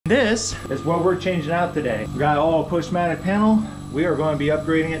This is what we're changing out today. We got all Pushmatic panel. We are going to be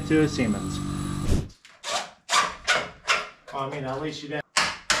upgrading it to a Siemens. Well, I mean, at least you didn't.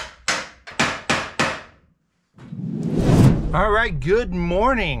 All right, good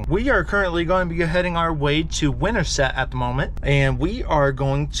morning. We are currently going to be heading our way to Winterset at the moment, and we are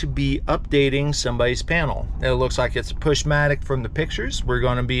going to be updating somebody's panel. It looks like it's a Pushmatic from the pictures. We're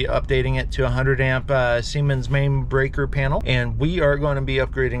going to be updating it to a 100 amp Siemens main breaker panel, and we are going to be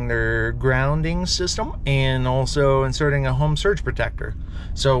upgrading their grounding system and also inserting a home surge protector.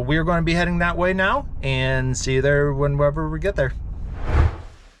 So we're going to be heading that way now, and see you there whenever we get there.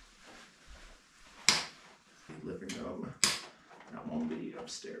 Living room. I won't be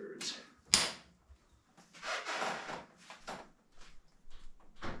upstairs.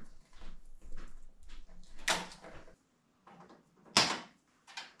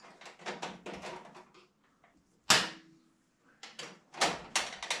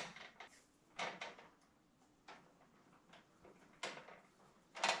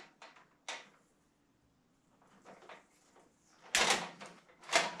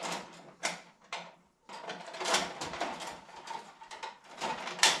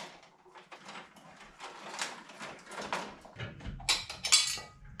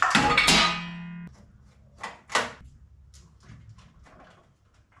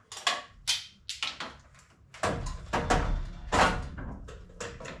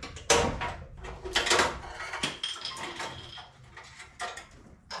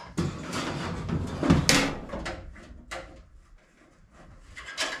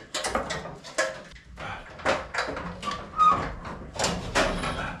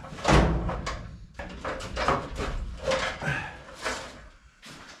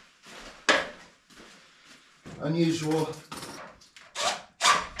 Unusual.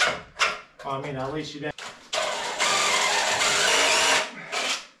 Well, I mean, at least you didn't.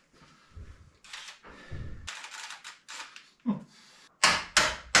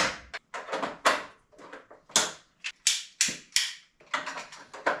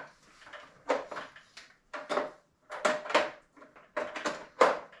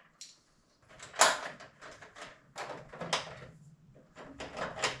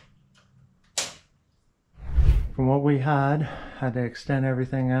 From what we had to extend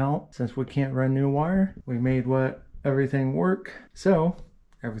everything out. Since we can't run new wire, we made everything work. So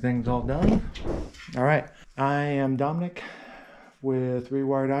everything's all done. All right, I am Dominic with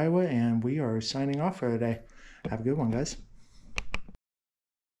Rewired Iowa, and we are signing off for today. Have a good one, guys.